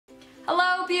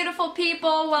Hello beautiful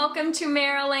people, welcome to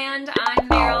Maryland. I'm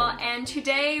Meryl and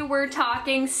today we're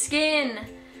talking skin,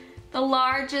 the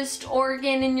largest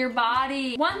organ in your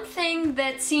body. One thing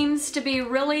that seems to be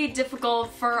really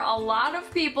difficult for a lot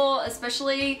of people,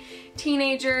 especially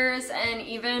teenagers and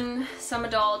even some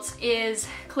adults, is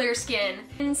clear skin.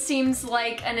 It seems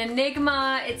like an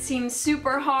enigma, it seems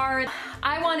super hard.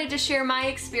 I wanted to share my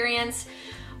experience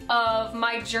of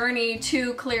my journey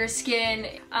to clear skin.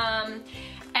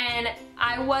 And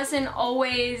I wasn't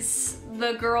always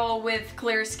the girl with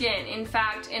clear skin. In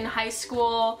fact, in high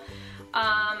school,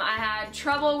 I had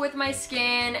trouble with my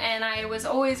skin and I was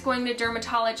always going to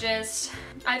dermatologists.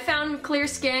 I found clear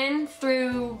skin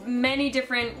through many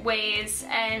different ways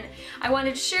and I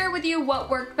wanted to share with you what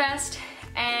worked best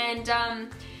and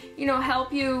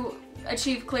help you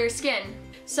achieve clear skin.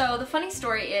 So the funny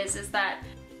story is that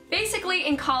basically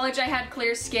in college I had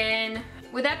clear skin.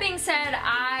 With that being said,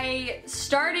 I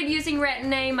started using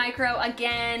Retin A micro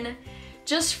again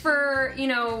just for,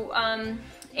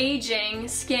 aging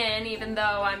skin, even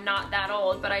though I'm not that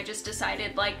old, but I just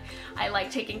decided I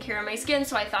like taking care of my skin,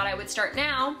 so I thought I would start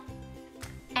now.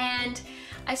 And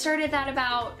I started that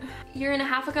about a year and a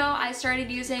half ago. I started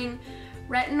using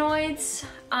retinoids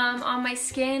on my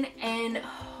skin and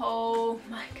oh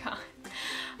my god.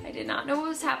 I did not know what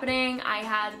was happening. I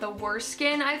had the worst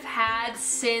skin I've had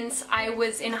since I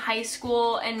was in high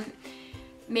school and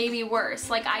maybe worse.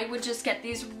 I would just get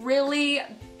these really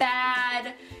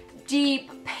bad, deep,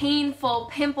 painful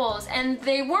pimples and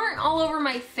they weren't all over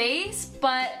my face,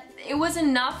 but it was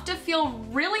enough to feel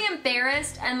really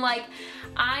embarrassed and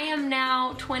I am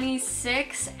now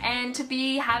 26 and to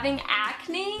be having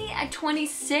acne at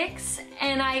 26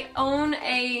 and I own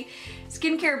a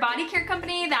skincare body care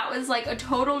company, that was a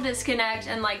total disconnect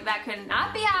and that could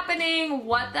not be happening.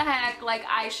 What the heck,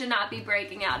 I should not be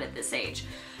breaking out at this age.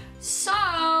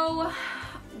 So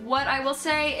what I will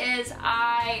say is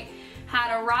I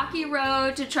had a rocky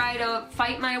road to try to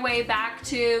fight my way back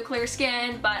to clear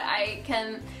skin, but I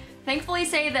can thankfully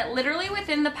say that literally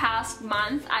within the past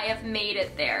month I have made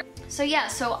it there. So yeah,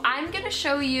 so I'm gonna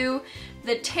show you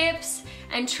the tips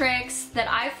and tricks that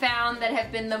I found that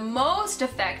have been the most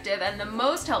effective and the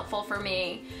most helpful for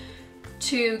me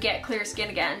to get clear skin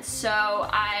again. So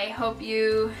I hope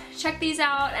you check these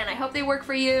out and I hope they work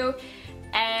for you,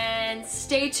 and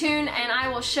stay tuned and I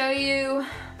will show you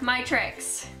my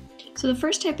tricks. So the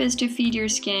first tip is to feed your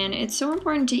skin. It's so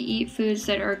important to eat foods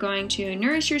that are going to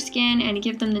nourish your skin and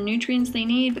give them the nutrients they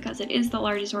need because it is the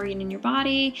largest organ in your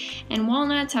body. And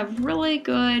walnuts have really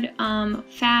good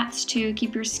fats to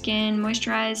keep your skin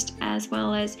moisturized, as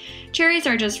well as cherries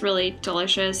are just really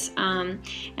delicious. And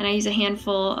I use a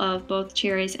handful of both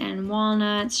cherries and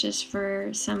walnuts just for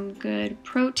some good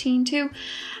protein too.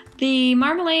 The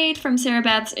marmalade from Sarah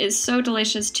Beth's is so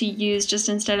delicious to use just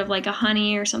instead of a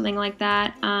honey or something like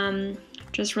that.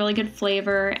 Just really good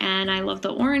flavor, and I love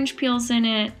the orange peels in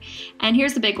it. And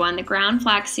here's the big one, the ground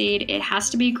flaxseed. It has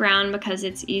to be ground because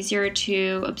it's easier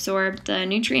to absorb the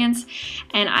nutrients.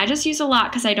 And I just use a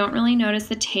lot because I don't really notice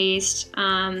the taste.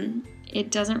 It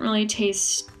doesn't really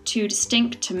taste too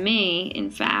distinct to me,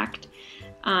 in fact.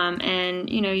 And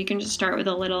you can just start with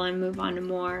a little and move on to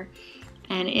more.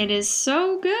 And it is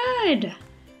so good.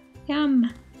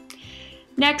 Yum.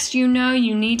 Next, you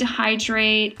need to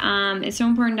hydrate. It's so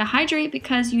important to hydrate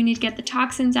because you need to get the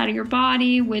toxins out of your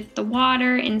body with the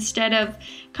water instead of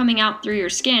coming out through your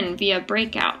skin via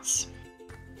breakouts.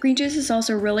 Green juice is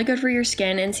also really good for your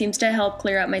skin and seems to help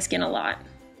clear up my skin a lot.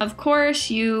 Of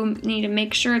course, you need to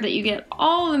make sure that you get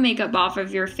all the makeup off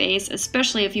of your face,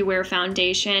 especially if you wear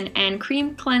foundation. And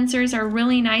cream cleansers are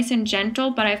really nice and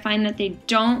gentle, but I find that they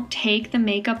don't take the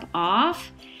makeup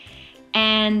off.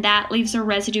 And that leaves a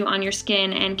residue on your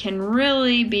skin and can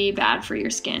really be bad for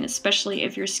your skin, especially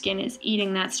if your skin is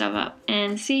eating that stuff up.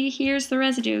 And see, here's the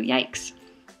residue. Yikes.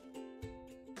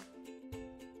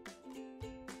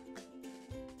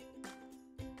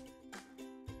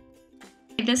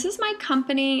 This is my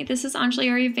company. This is Anjali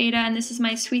Ayurveda, and this is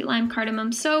my Sweet Lime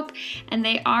Cardamom Soap, and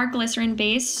they are glycerin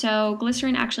based, so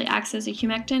glycerin actually acts as a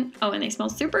humectant. Oh, and they smell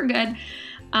super good.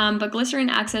 But glycerin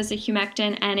acts as a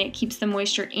humectant and it keeps the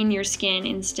moisture in your skin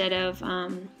instead of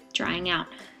drying out.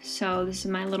 So this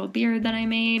is my little beard that I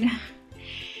made.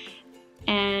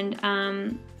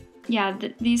 And yeah,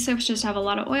 these soaps just have a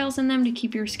lot of oils in them to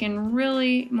keep your skin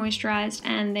really moisturized,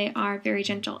 and they are very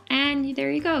gentle. And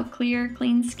there you go, clear,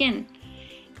 clean skin.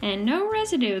 And no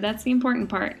residue, that's the important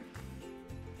part.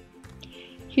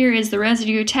 Here is the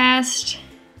residue test.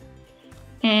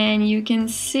 And you can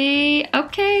see,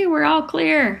 okay, we're all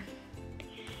clear.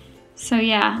 So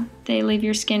yeah, they leave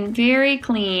your skin very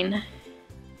clean.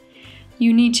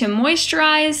 You need to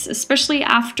moisturize, especially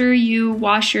after you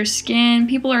wash your skin.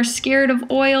 People are scared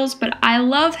of oils, but I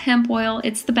love hemp oil.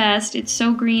 It's the best. It's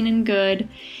so green and good,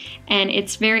 and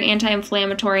it's very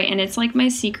anti-inflammatory, and it's like my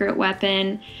secret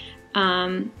weapon.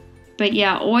 But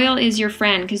yeah, oil is your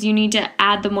friend because you need to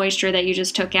add the moisture that you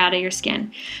just took out of your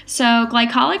skin. So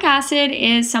glycolic acid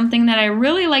is something that I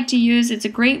really like to use. It's a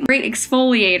great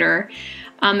exfoliator,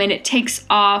 and it takes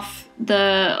off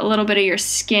a little bit of your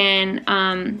skin,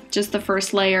 just the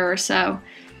first layer or so.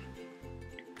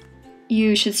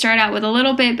 You should start out with a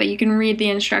little bit, but you can read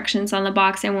the instructions on the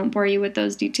box. I won't bore you with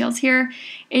those details here.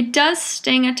 It does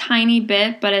sting a tiny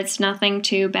bit, but it's nothing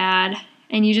too bad,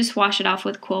 and you just wash it off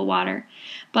with cool water.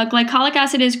 But glycolic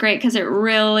acid is great because it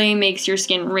really makes your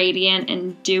skin radiant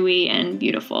and dewy and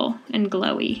beautiful and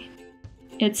glowy.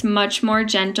 It's much more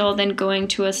gentle than going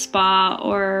to a spa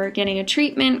or getting a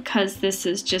treatment because this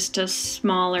is just a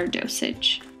smaller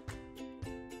dosage.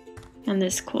 And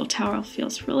this cool towel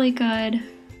feels really good.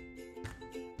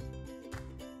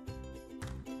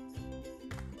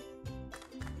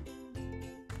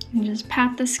 And just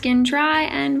pat the skin dry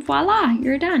and voila,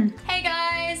 you're done. Hey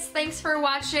guys, thanks for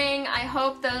watching. I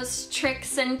hope those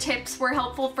tricks and tips were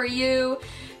helpful for you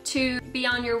to be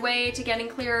on your way to getting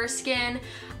clearer skin.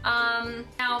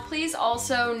 Now please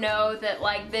also know that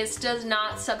like this does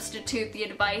not substitute the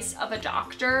advice of a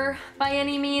doctor by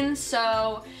any means,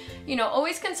 so you know,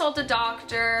 always consult a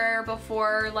doctor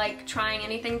before like trying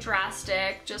anything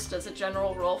drastic, just as a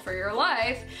general rule for your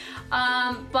life.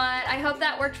 But I hope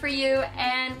that worked for you,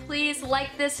 and please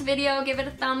like this video, give it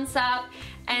a thumbs up,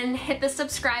 and hit the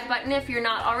subscribe button if you're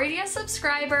not already a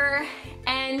subscriber,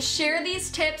 and share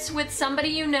these tips with somebody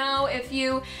you know. If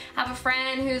you have a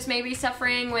friend who's maybe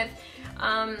suffering with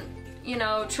you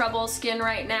know, trouble skin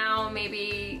right now,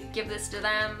 maybe give this to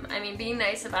them. I mean, be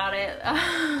nice about it.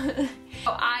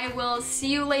 I will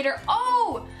see you later.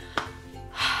 Oh!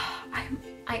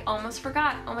 I almost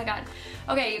forgot. Oh my god.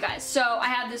 Okay, you guys, so I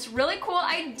have this really cool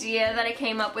idea that I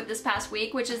came up with this past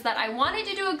week, which is that I wanted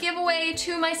to do a giveaway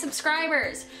to my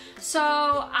subscribers. So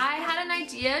I had an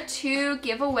idea to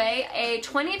give away a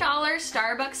 $20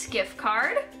 Starbucks gift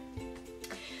card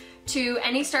to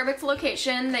any Starbucks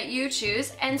location that you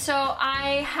choose. And so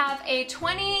I have a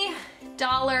 $20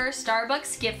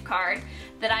 Starbucks gift card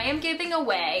that I am giving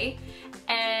away,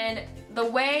 and the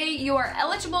way you are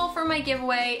eligible for my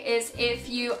giveaway is if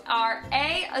you are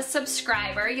a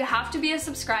subscriber. You have to be a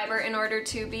subscriber in order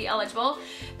to be eligible.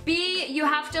 B, you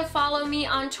have to follow me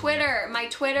on Twitter. My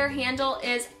Twitter handle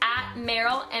is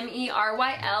 @Meryl,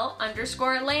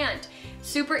 MERYL_land.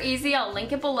 Super easy, I'll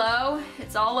link it below.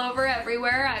 It's all over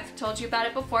everywhere, I've told you about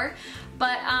it before.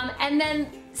 But, and then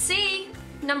C,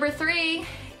 number 3,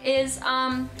 is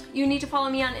you need to follow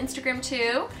me on Instagram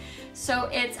too. So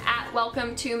it's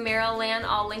 @WelcomeToMerylLand.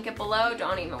 I'll link it below.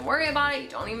 Don't even worry about it. You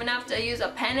don't even have to use a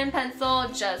pen and pencil.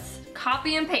 Just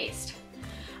copy and paste.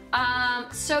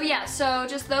 So yeah, so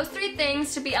just those 3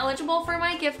 things to be eligible for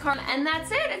my gift card, and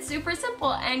that's it. It's super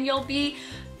simple, and you'll be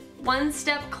one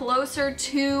step closer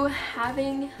to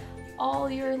having all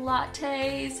your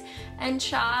lattes and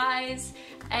chais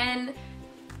and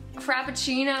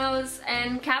frappuccinos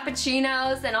and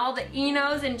cappuccinos and all the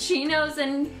enos and chinos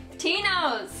and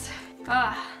tinos.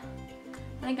 Ugh,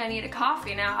 I think I need a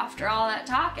coffee now after all that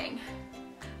talking.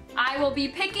 I will be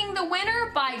picking the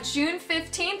winner by June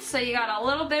 15th, so you got a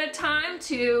little bit of time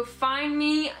to find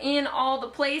me in all the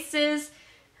places.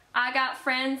 I got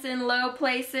friends in low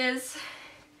places.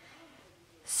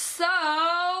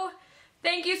 So,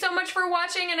 thank you so much for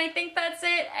watching, and I think that's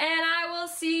it, and I will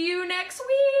see you next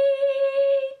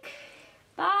week.